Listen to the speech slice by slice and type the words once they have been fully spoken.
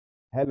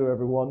Hello,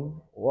 everyone.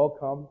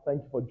 Welcome.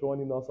 Thank you for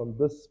joining us on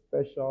this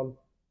special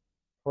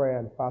prayer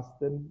and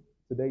fasting.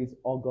 Today is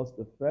August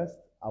the 1st.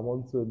 I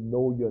want to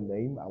know your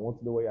name. I want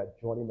to know where you're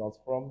joining us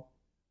from.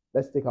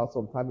 Let's take out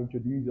some time,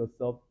 introduce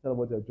yourself, tell them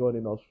what you're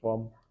joining us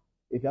from.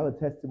 If you have a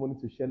testimony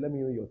to share, let me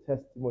know your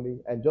testimony.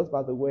 And just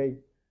by the way,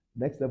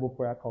 Next Level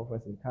Prayer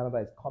Conference in Canada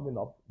is coming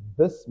up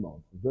this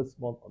month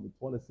on the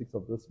 26th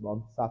of this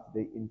month,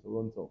 Saturday in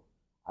Toronto.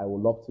 I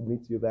would love to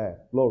meet you there.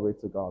 Glory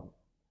to God.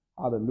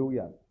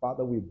 Hallelujah.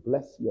 Father, we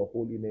bless your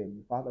holy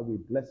name. Father, we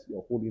bless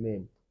your holy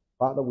name.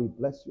 Father, we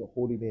bless your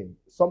holy name.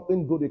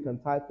 Something good you can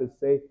type is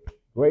say,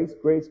 grace,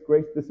 grace,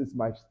 grace, this is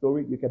my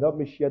story. You can help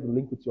me share the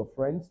link with your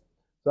friends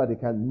so that they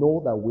can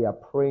know that we are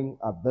praying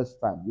at this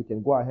time. You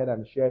can go ahead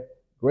and share,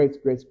 grace,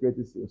 grace, grace,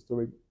 this is your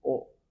story.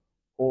 Or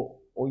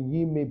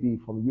ye may be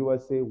from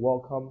USA,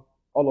 welcome.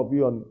 All of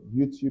you on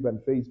YouTube and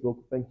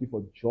Facebook, thank you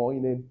for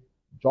joining.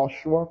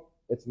 Joshua,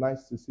 it's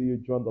nice to see you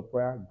join the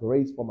prayer.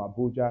 Grace from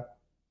Abuja.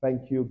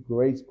 Thank you.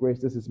 Grace, grace.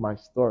 This is my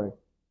story.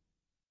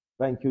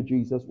 Thank you,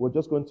 Jesus. We're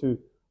just going to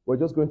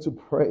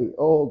pray.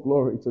 Oh,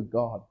 glory to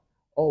God.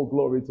 Oh,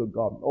 glory to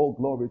God. Oh,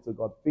 glory to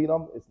God.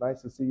 Phenom, it's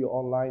nice to see you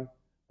online.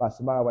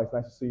 Pastor Marawa, it's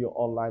nice to see you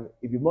online.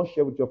 If you've not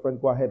shared with your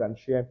friend, go ahead and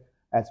share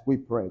as we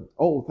pray.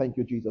 Oh, thank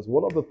you, Jesus.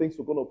 One of the things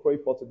we're going to pray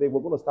for today,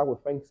 we're going to start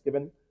with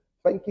thanksgiving,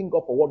 thanking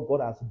God for what God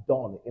has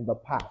done in the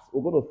past.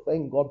 We're going to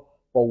thank God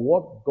for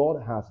what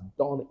God has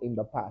done in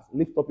the past.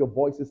 Lift up your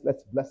voices.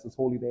 Let's bless His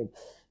holy name.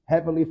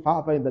 Heavenly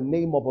Father, in the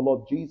name of the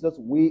Lord Jesus,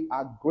 we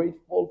are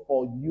grateful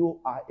for you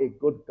are a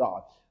good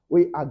God.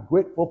 We are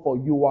grateful for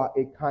you are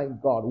a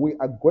kind God. We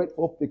are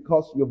grateful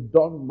because you've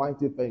done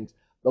mighty things.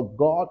 The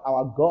God,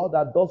 our God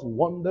that does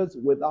wonders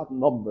without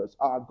numbers.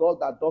 Our God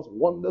that does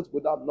wonders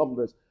without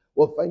numbers.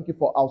 Well, thank you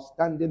for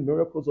outstanding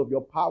miracles of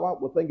your power.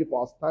 We thank you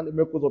for outstanding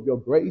miracles of your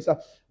grace.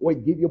 We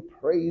give you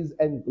praise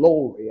and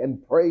glory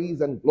and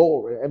praise and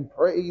glory and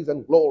praise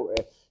and glory.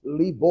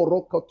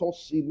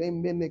 Liborokotosi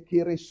nemene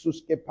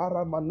kiresuske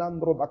para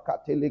manandro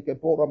bakateleke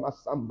pora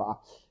masamba.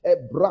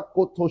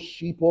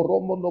 Ebrakotoshi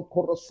poromono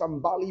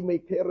korosambali me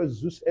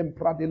kerezus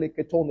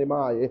empradeleke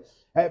tonemae.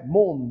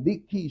 Mon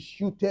liki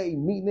shute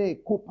mine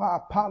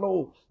kupa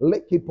palo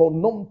lekipo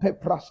nompe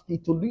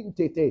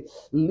praskitulintete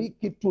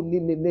likitu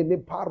nene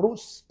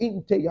parus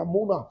inte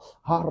yamuna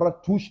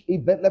haratush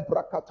ivele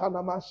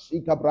brakatana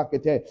masika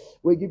brakete.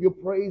 We give you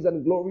praise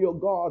and glory, O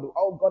God.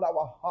 Oh God,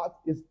 our heart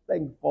is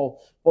thankful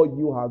for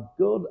you are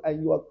good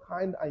and you are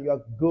kind and you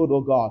are good,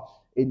 O God.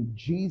 In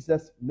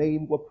Jesus'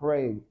 name we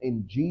pray.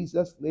 In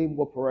Jesus' name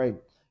we pray.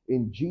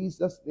 In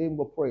Jesus' name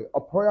we pray. A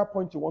prayer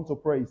point you want to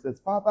pray. It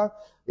says, Father,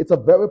 it's a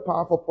very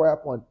powerful prayer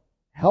point.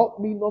 Help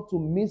me not to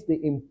miss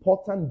the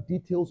important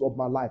details of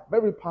my life.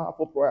 Very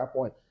powerful prayer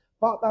point.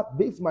 Father,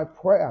 this is my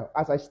prayer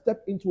as I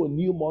step into a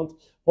new month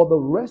for the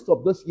rest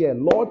of this year.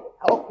 Lord,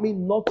 help me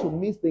not to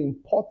miss the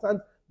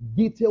important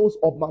details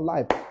of my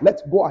life.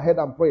 Let's go ahead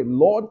and pray.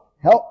 Lord,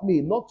 help me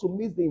not to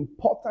miss the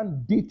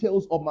important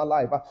details of my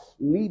life.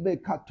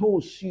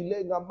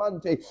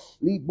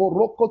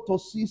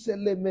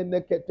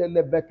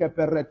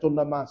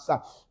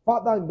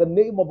 Father, in the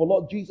name of the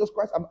Lord Jesus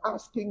Christ, I'm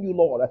asking you,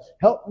 Lord,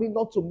 help me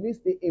not to miss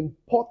the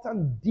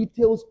important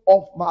details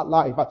of my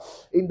life.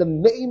 In the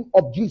name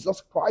of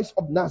Jesus Christ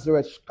of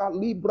Nazareth,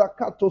 Lord,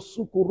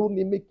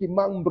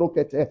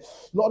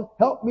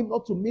 help me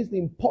not to miss the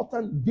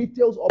important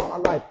details of my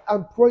life.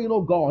 I'm praying,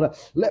 oh God,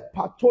 let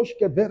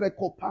patoshke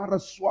vereko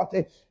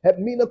paraswate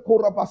hemina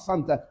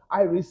korabasanta.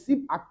 I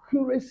receive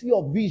accuracy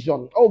of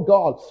vision. Oh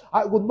God,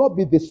 I will not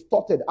be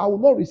distorted. I will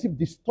not receive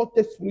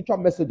distorted spiritual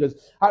messages.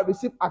 I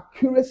receive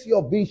accuracy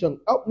of vision.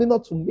 Help me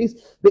not to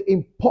miss the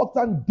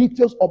important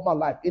details of my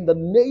life. In the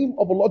name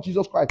of the Lord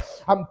Jesus Christ,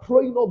 I'm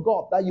praying, oh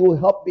God, that you will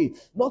help me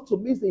not to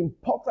miss the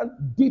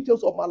important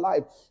details of my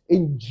life.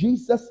 In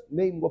Jesus'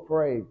 name we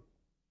pray.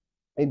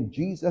 In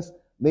Jesus'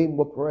 name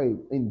we pray.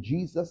 In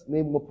Jesus'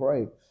 name we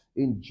pray.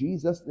 In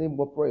Jesus' name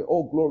we pray.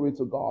 Oh, glory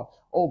to God.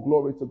 Oh,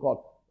 glory to God.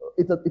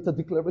 It's a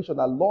declaration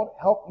that, Lord,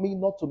 help me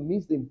not to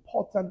miss the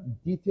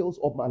important details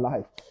of my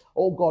life.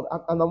 Oh God,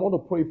 and I want to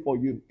pray for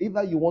you.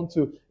 Either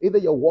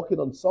you're working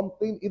on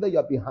something, either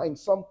you're behind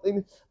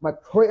something. My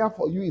prayer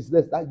for you is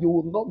this, that you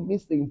will not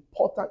miss the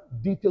important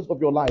details of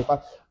your life.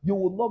 You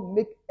will not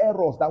make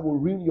errors that will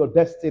ruin your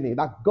destiny.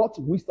 That God's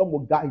wisdom will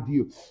guide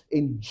you.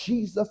 In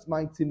Jesus'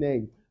 mighty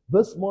name.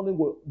 This morning,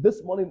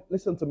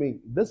 listen to me.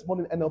 This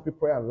morning NLP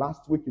prayer, and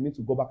last week, you need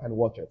to go back and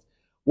watch it.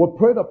 We'll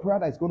pray the prayer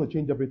that is going to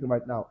change everything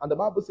right now. And the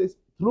Bible says,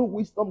 through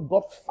wisdom,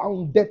 God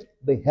founded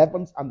the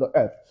heavens and the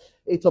earth.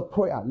 It's a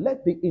prayer.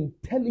 Let the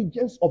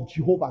intelligence of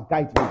Jehovah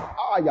guide me.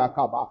 Let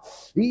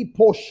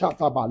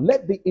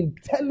the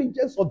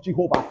intelligence of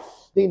Jehovah,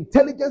 the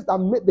intelligence that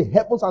made the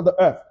heavens and the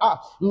earth,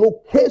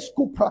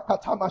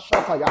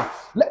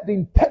 let the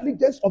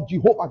intelligence of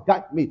Jehovah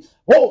guide me.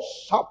 Oh,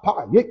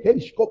 Sapa,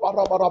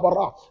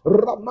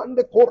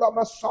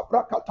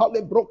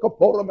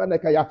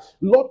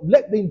 Lord,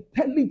 let the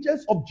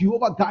intelligence of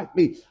Jehovah guide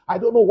me. I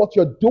don't know what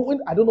you're doing.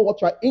 I don't know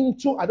what you're are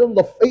into, I don't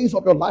know the phase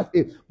of your life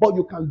is, but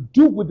you can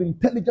do with the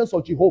intelligence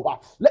of Jehovah.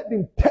 Let the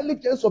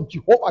intelligence of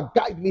Jehovah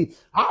guide me.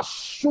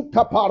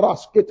 Ashuka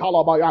paraske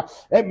talabaya.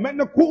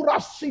 Emenekura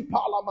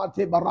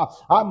sipalamatebara.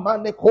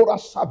 Amanekora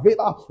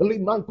savela.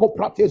 Limanko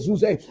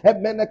pratezuze.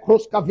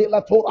 Emenekroska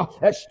vela tora.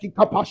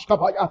 Eskika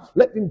pashkabaya.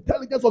 Let the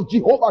intelligence of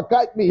Jehovah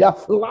guide me.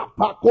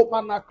 Lapa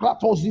komana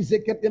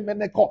kratozizekete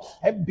meneko.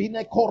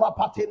 Embinekora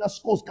patena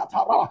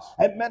skoskatara.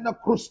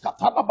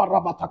 Emenekruskatara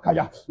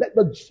barabatakaya. Let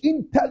the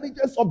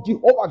intelligence of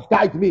Jehovah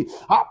guide me.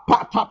 I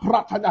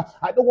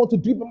don't want to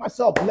do it by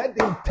myself. Let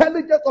the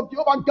intelligence of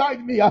Jehovah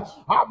guide me.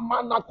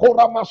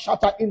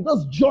 In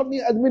this journey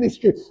and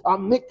ministry,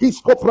 and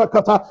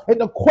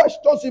the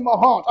questions in my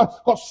heart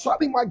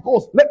concerning my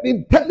goals, let the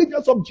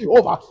intelligence of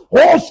Jehovah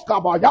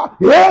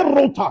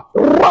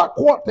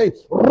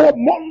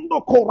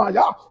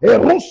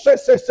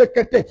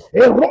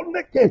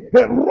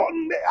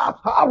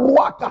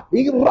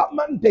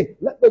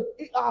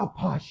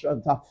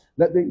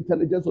let the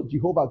intelligence of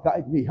Jehovah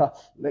guide me.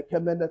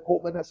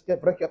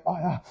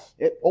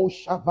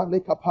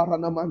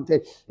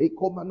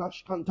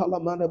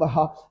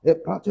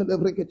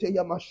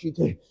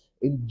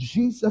 In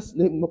Jesus'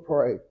 name we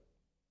pray.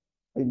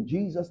 In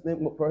Jesus'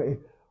 name we pray.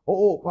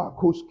 Oh,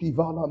 Bakuski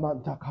Vala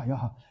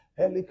Mantakaya.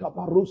 I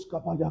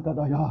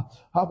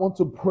want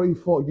to pray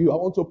for you. I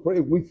want to pray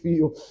with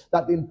you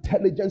that the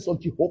intelligence of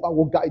Jehovah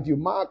will guide you.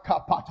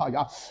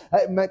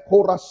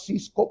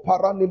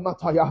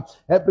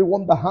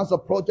 Everyone that has a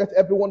project,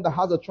 everyone that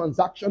has a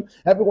transaction,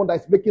 everyone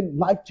that is making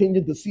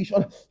life-changing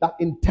decisions, that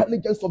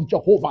intelligence of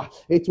Jehovah,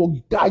 it will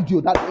guide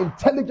you. That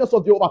intelligence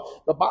of Jehovah,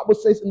 the Bible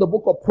says in the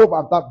book of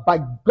Proverbs that by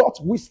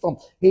God's wisdom,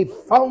 He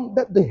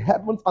founded the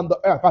heavens and the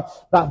earth.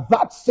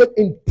 That same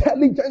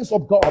intelligence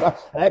of God,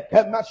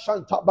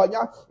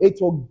 it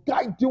will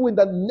guide you in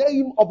the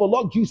name of the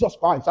Lord Jesus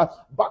Christ.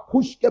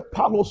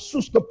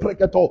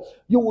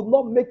 You will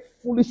not make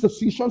foolish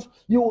decisions.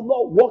 You will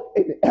not walk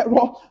in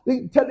error. The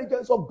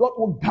intelligence of God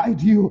will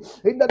guide you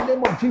in the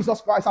name of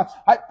Jesus Christ.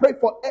 I pray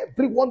for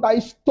everyone that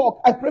is stuck.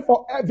 I pray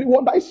for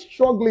everyone that is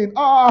struggling.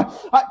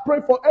 I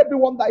pray for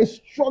everyone that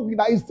is struggling,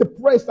 that is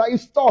depressed, that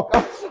is stuck.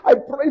 I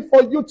pray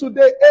for you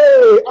today.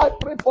 I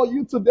pray for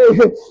you today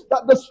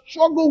that the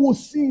struggle will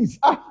cease.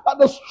 That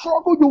the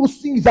struggle you will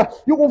cease.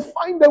 You will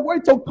find a way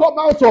to come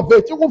out of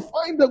it. You will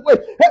find a way.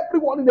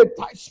 Everyone in a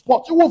tight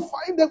spot, you will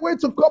find a way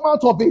to come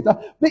out of it.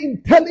 The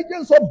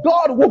intelligence of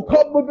God will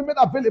come, will be made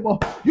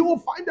available. You will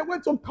find a way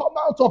to come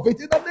out of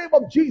it in the name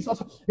of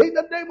Jesus. In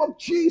the name of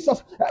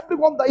Jesus,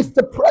 everyone that is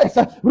depressed,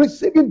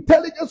 receive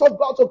intelligence of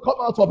God to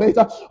come out of it.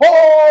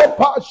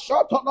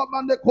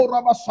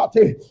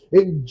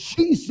 In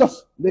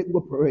Jesus' name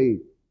we pray.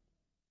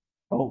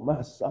 Oh,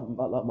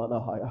 Masambala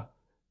Manahaya.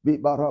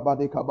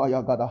 Bibarabadi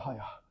Kabaya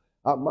Gadahaya.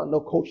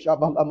 Amano Kosha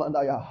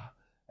Balamandaya.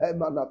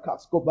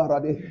 Emanakasko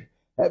Barade.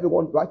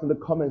 Everyone write in the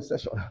comment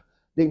section.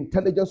 The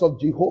intelligence of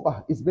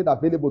Jehovah is made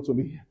available to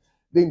me.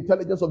 The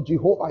intelligence of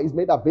Jehovah is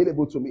made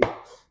available to me.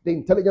 The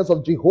intelligence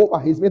of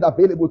Jehovah is made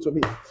available to me.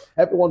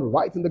 Everyone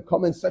write in the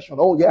comment section.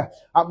 Oh yeah,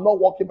 I'm not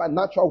walking by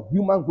natural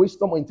human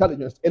wisdom or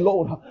intelligence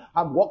alone.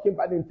 I'm walking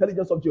by the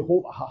intelligence of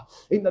Jehovah.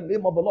 In the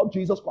name of the Lord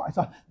Jesus Christ,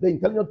 the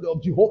intelligence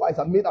of Jehovah is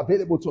made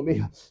available to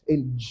me.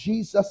 In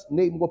Jesus'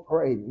 name we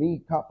pray.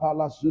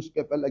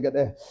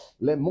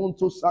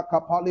 Lemonto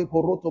sakapale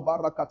poroto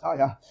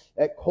barakataya.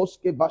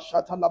 Ekoske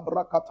bashata la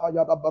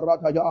brakataya da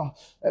barataya.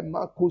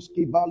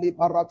 Emakuski vali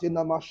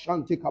paratina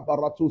mashan.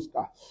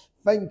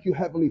 Thank you,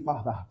 Heavenly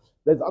Father.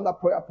 There's another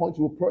prayer point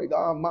we'll pray. The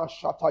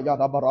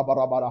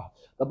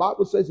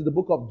Bible says in the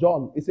book of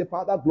John, it says,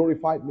 Father,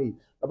 glorify me.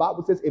 The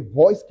Bible says a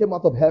voice came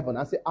out of heaven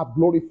and said, I've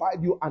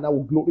glorified you and I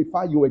will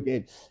glorify you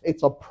again.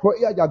 It's a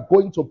prayer you're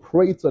going to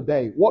pray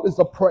today. What is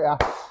the prayer?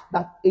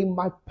 That in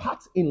my part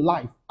in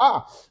life,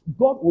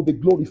 God will be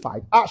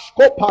glorified.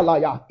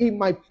 In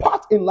my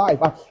part in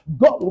life,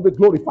 God will be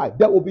glorified.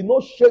 There will be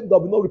no shame, there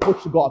will be no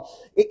reproach to God.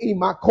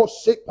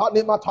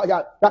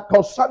 That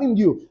concerning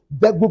you,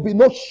 there will be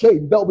no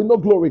shame, there will be no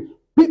glory.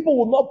 People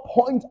will not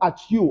point at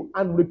you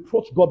and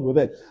reproach God with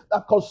it.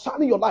 That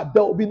concerning your life,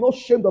 there will be no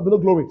shame, there will be no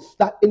glory.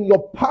 That in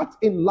your part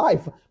in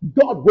life,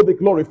 God will be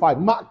glorified.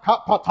 They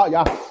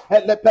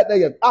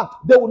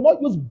will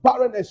not use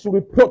barrenness to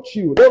reproach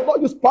you. They will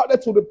not use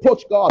barrenness to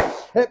reproach God.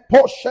 They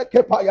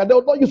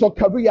will not use your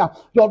career,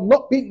 your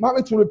not being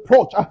married to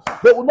reproach.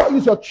 They will not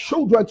use your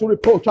children to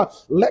reproach. In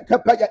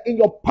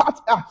your part,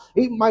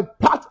 in my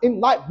part in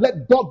life,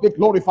 let God be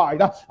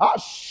glorified.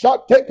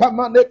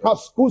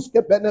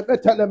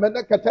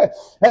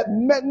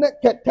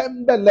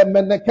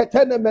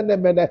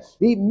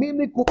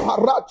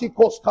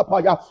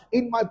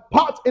 In my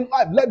part in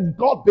life, let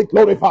God be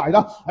glorified.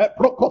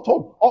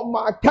 On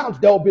my account,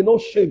 there will be no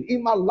shame.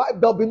 In my life,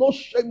 there will be no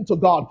shame to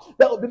God.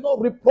 There will be no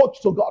reproach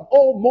to God.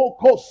 Oh,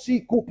 moko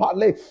si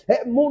kupale,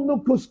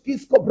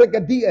 monukuskisko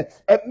brigadier,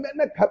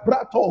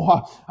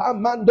 menekabrato,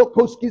 amando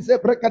kuskize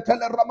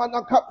brekatele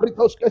ramana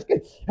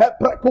capritoske,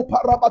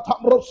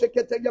 prekuparabatan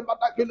rosekete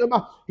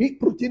yamadakilema,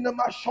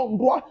 iprutinema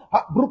shondwa,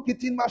 bruki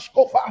In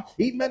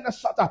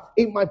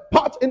my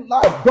part in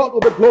life, God will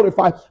be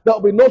glorified. There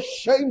will be no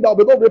shame, there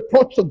will be no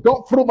reproach to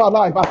God through my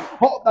life.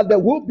 All that there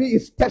will be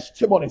is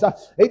testimonies.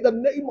 In the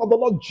name of the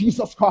Lord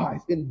Jesus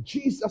Christ, in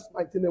Jesus'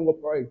 mighty name we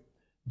pray.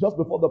 Just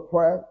before the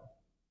prayer,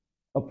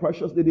 a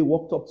precious lady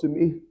walked up to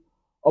me.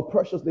 A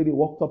precious lady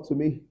walked up to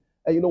me.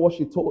 And you know what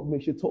she told me?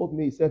 She told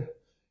me,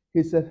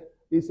 he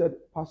said,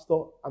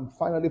 Pastor, I'm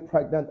finally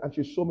pregnant. And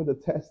she showed me the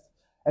test.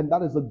 And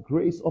that is the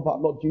grace of our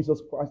Lord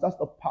Jesus Christ. That's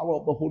the power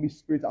of the Holy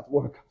Spirit at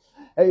work.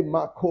 And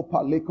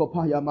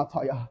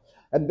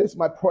this is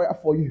my prayer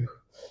for you.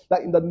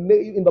 That in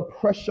the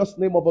precious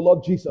name of the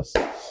Lord Jesus,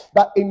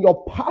 that in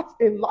your part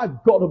in life,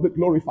 God will be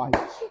glorified.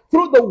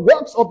 Through the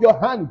works of your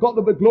hand, God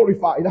will be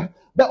glorified.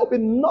 There will be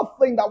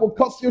nothing that will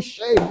cause you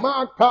shame.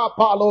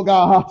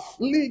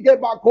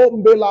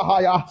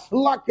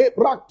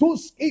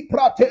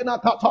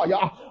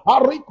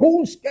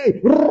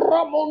 Arikunske,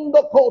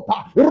 Ramondo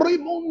Kota,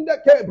 Rimunde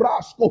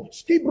Kebrasko,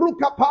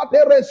 Skibruka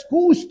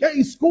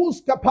Patereskuske,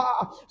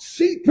 Skuskapa,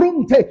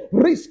 Sitrunte,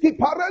 Riski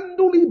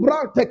Parenduli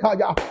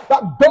Bratekaya,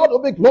 that God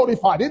will be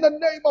glorified in the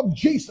name of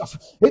Jesus.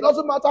 It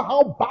doesn't matter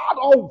how bad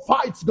all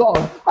fights go.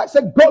 I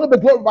said, God will be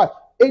glorified.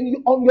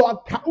 On your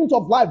account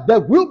of life, there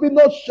will be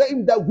no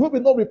shame, there will be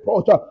no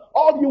reproach.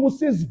 All you will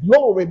see is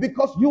glory,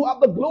 because you are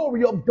the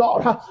glory of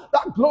God.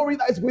 That glory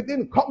that is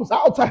within comes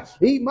out.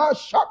 In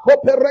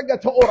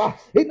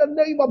the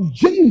name of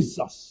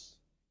Jesus.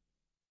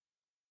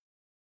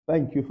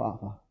 Thank you,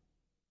 Father.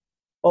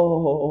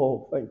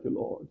 Oh, thank you,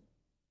 Lord.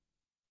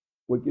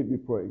 We give you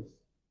praise.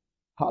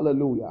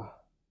 Hallelujah.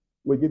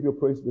 We give you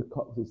praise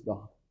because it's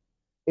done.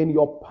 In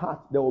your path,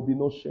 there will be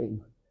no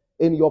shame.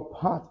 In your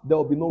path, there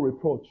will be no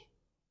reproach.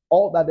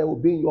 All that there will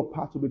be in your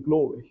path will be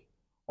glory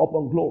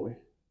upon glory.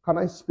 Can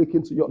I speak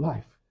into your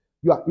life?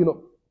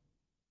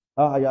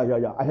 I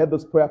heard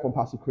this prayer from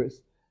Pastor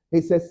Chris.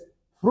 He says,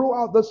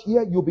 throughout this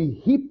year, you'll be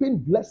heaping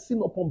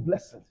blessing upon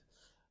blessings.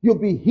 You'll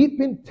be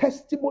heaping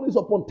testimonies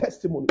upon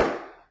testimonies.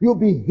 You'll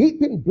be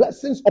heaping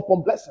blessings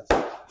upon blessings.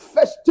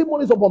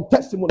 Testimonies upon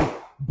testimonies.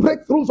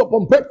 Breakthroughs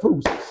upon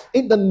breakthroughs.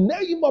 In the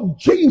name of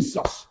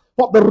Jesus.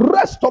 For the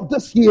rest of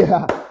this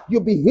year, you'll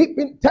be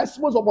heaping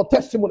testimonies upon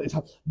testimonies,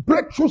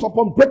 breakthroughs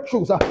upon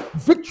breakthroughs,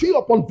 victory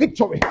upon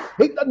victory.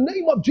 In the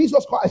name of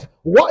Jesus Christ,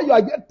 while you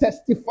are yet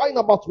testifying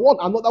about one,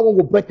 another one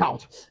will break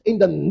out. In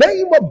the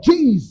name of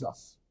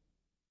Jesus.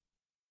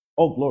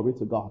 Oh, glory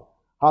to God.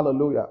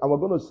 Hallelujah. And we're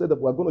going to say that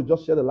we're going to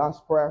just share the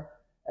last prayer.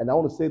 And I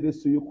want to say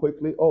this to you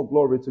quickly. Oh,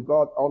 glory to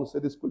God. I want to say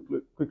this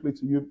quickly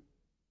to you.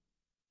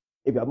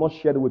 If you have not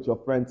shared it with your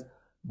friends,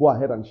 go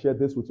ahead and share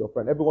this with your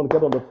friend. Everyone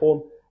get on the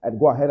phone and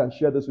go ahead and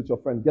share this with your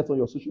friend. Get on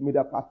your social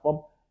media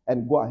platform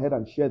and go ahead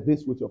and share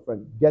this with your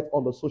friend. Get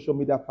on the social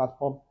media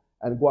platform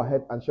and go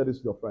ahead and share this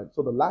with your friend.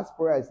 So the last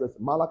prayer is this,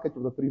 Malachi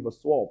chapter 3 verse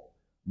 12.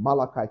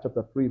 Malachi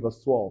chapter 3 verse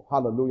 12.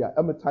 Hallelujah.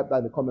 Let me type that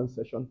in the comment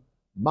section.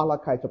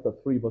 Malachi chapter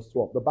 3 verse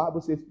 12. The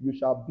Bible says, you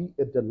shall be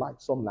a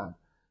delightsome land.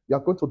 You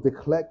are going to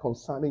declare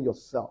concerning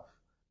yourself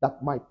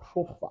that my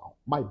profile,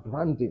 my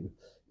branding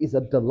is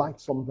a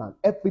delightsome land.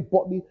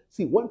 Everybody,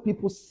 see, when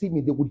people see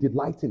me, they will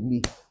delight in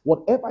me.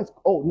 Whatever is,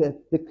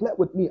 declare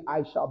with me,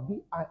 I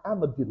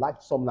am a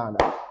delightsome land.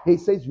 He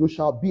says, you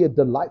shall be a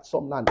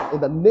delightsome land.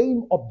 In the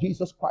name of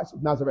Jesus Christ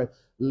of Nazareth,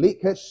 I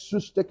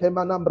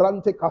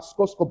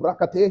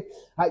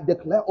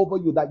declare over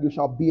you that you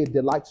shall be a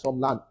delightsome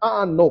land.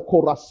 Ano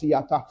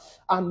korasiata,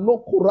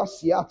 ano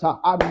korasiata,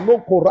 ano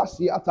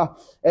korasiata,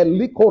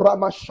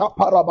 elikorama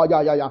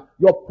shaparabayaya.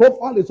 Your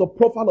profile is a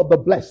profile of the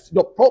blessed.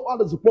 Your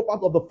profile is a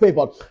profile of the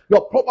favored.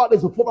 Your profile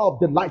is a profile of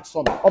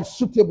delightsome, of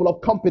suitable,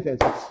 of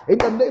competence. In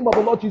the name of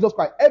the Lord Jesus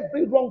Christ,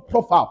 every wrong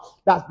profile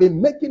that's been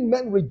making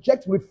men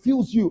reject,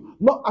 refuse you,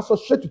 not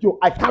associate with you,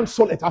 I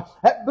cancel it.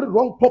 Every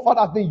wrong profile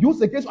that's been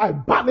used against you, I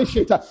banish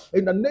it.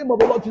 In the name of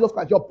the Lord Jesus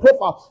Christ, your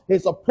profile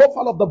is a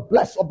profile of the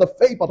blessed, of the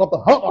favored, of the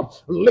honored.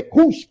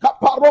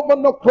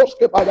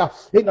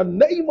 In the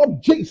name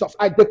of Jesus,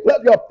 I declare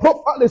your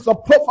profile is a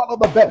profile of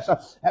the best.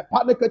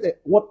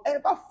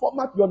 Whatever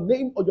format your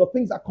name or your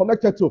things are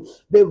connected to,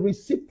 they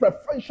receive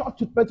preferential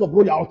treatment of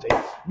royalty.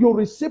 You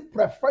receive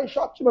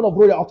preferential treatment of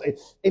royalty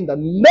in the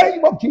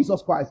name of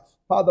Jesus Christ.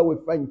 Father, we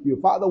thank you.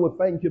 Father, we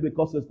thank you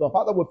because it's done.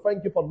 Father, we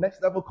thank you for Next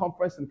Level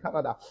Conference in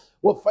Canada.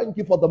 We thank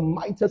you for the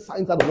mighty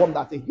signs and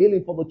wonders,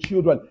 healing for the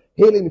children,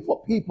 healing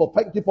for people.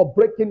 Thank you for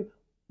breaking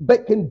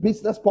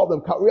business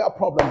problems, career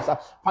problems,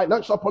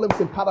 financial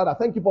problems in Canada.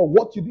 Thank you for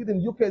what you did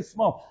in UK is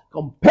small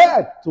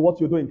compared to what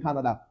you do in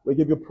Canada. We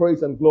give you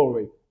praise and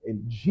glory.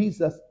 In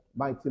Jesus'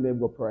 mighty name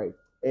we pray.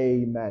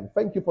 Amen.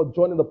 Thank you for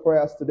joining the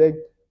prayers today.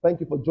 Thank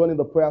you for joining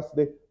the prayers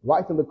today.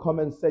 Write in the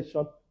comment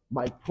section,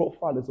 my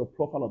profile is a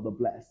profile of the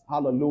blessed.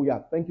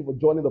 Hallelujah. Thank you for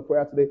joining the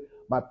prayer today.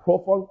 My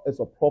profile is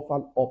a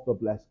profile of the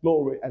blessed.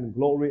 Glory and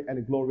glory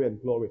and glory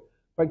and glory.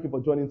 Thank you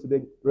for joining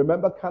today.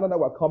 Remember, Canada,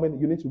 we're coming.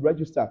 You need to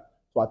register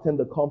to attend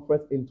the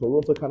conference in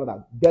Toronto,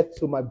 Canada. Get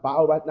to my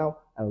bio right now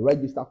and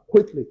register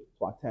quickly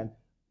to attend.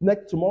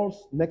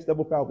 Tomorrow's Next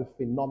Level prayer will be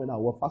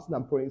phenomenal. We're fasting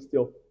and praying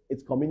still.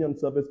 It's communion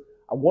service.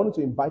 I wanted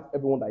to invite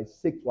everyone that is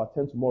sick to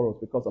attend tomorrow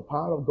because the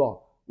power of God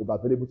will be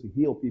available to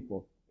heal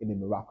people in a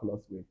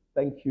miraculous way.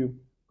 Thank you.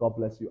 God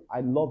bless you.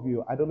 I love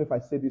you. I don't know if I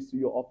say this to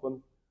you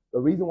often. The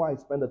reason why I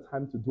spend the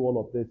time to do all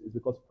of this is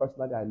because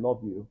personally I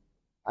love you,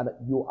 and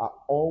you are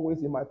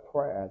always in my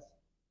prayers,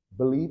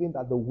 believing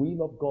that the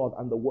will of God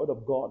and the word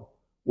of God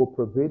will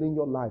prevail in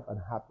your life and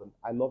happen.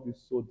 I love you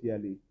so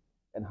dearly,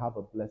 and have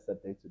a blessed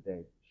day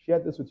today. Share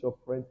this with your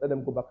friends. Let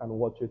them go back and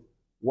watch it.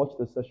 Watch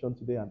the session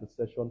today and the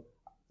session.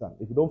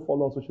 If you don't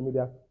follow on social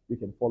media, you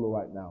can follow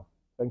right now.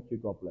 Thank you.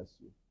 God bless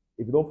you.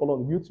 If you don't follow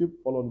on YouTube,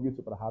 follow on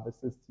YouTube at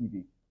Harvesters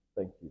TV.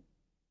 Thank you.